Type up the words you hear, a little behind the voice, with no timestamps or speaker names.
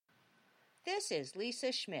This is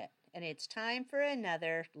Lisa Schmidt, and it's time for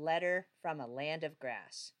another letter from a land of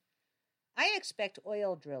grass. I expect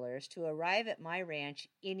oil drillers to arrive at my ranch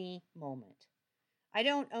any moment. I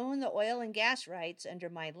don't own the oil and gas rights under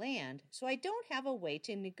my land, so I don't have a way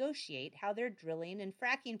to negotiate how their drilling and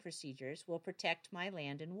fracking procedures will protect my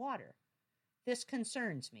land and water. This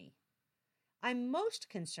concerns me. I'm most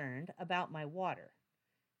concerned about my water.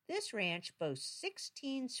 This ranch boasts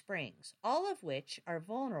 16 springs, all of which are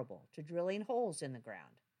vulnerable to drilling holes in the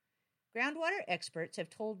ground. Groundwater experts have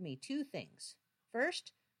told me two things.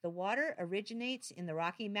 First, the water originates in the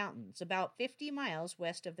Rocky Mountains, about 50 miles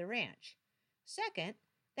west of the ranch. Second,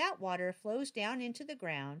 that water flows down into the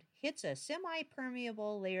ground, hits a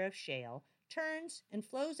semi-permeable layer of shale, turns, and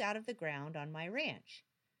flows out of the ground on my ranch.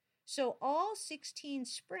 So all 16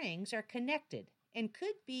 springs are connected and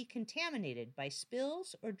could be contaminated by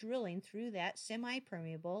spills or drilling through that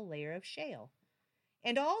semi-permeable layer of shale.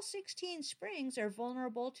 And all 16 springs are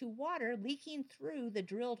vulnerable to water leaking through the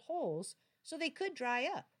drilled holes, so they could dry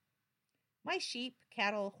up. My sheep,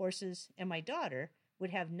 cattle, horses, and my daughter would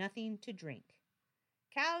have nothing to drink.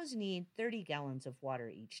 Cows need 30 gallons of water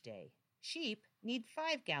each day. Sheep need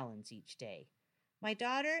 5 gallons each day. My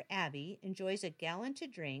daughter, Abby, enjoys a gallon to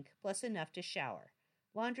drink plus enough to shower.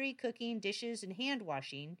 Laundry, cooking, dishes, and hand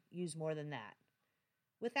washing use more than that.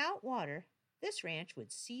 Without water, this ranch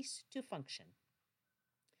would cease to function.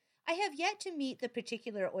 I have yet to meet the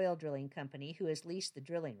particular oil drilling company who has leased the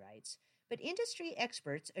drilling rights, but industry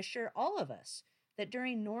experts assure all of us that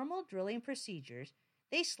during normal drilling procedures,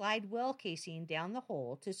 they slide well casing down the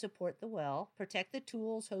hole to support the well, protect the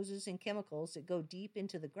tools, hoses, and chemicals that go deep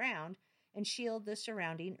into the ground, and shield the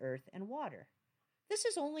surrounding earth and water. This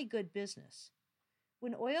is only good business.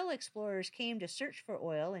 When oil explorers came to search for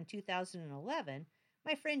oil in 2011,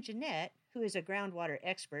 my friend Jeanette, who is a groundwater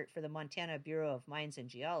expert for the Montana Bureau of Mines and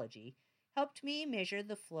Geology, helped me measure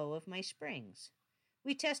the flow of my springs.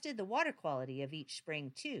 We tested the water quality of each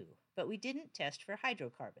spring too, but we didn't test for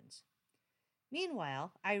hydrocarbons.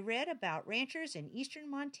 Meanwhile, I read about ranchers in eastern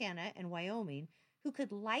Montana and Wyoming who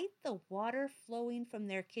could light the water flowing from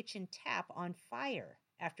their kitchen tap on fire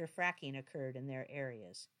after fracking occurred in their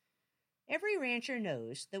areas. Every rancher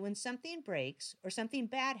knows that when something breaks or something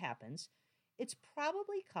bad happens, it's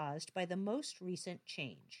probably caused by the most recent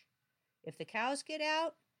change. If the cows get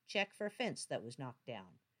out, check for a fence that was knocked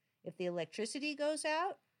down. If the electricity goes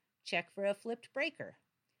out, check for a flipped breaker.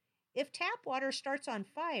 If tap water starts on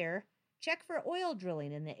fire, check for oil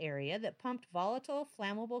drilling in the area that pumped volatile,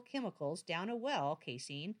 flammable chemicals down a well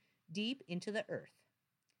casing deep into the earth.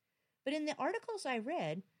 But in the articles I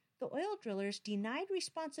read, the oil drillers denied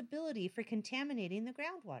responsibility for contaminating the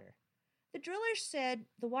groundwater. The drillers said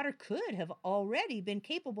the water could have already been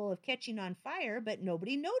capable of catching on fire, but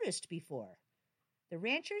nobody noticed before. The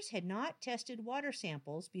ranchers had not tested water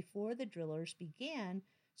samples before the drillers began,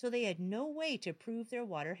 so they had no way to prove their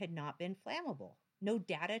water had not been flammable, no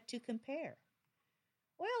data to compare.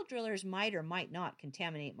 Oil drillers might or might not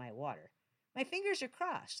contaminate my water. My fingers are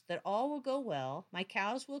crossed that all will go well, my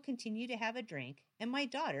cows will continue to have a drink, and my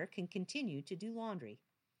daughter can continue to do laundry.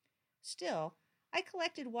 Still, I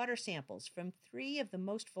collected water samples from 3 of the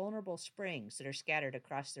most vulnerable springs that are scattered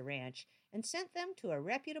across the ranch and sent them to a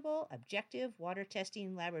reputable, objective water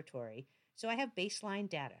testing laboratory so I have baseline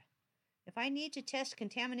data. If I need to test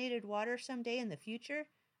contaminated water someday in the future,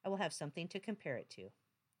 I will have something to compare it to.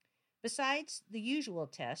 Besides the usual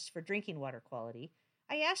tests for drinking water quality,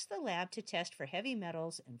 I asked the lab to test for heavy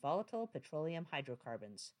metals and volatile petroleum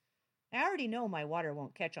hydrocarbons. I already know my water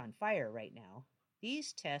won't catch on fire right now.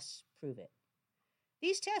 These tests prove it.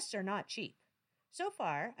 These tests are not cheap. So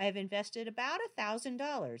far, I have invested about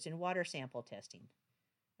 $1,000 in water sample testing.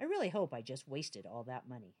 I really hope I just wasted all that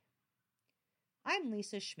money. I'm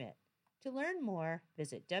Lisa Schmidt. To learn more,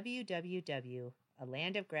 visit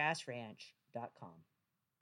www.alandofgrassranch.com.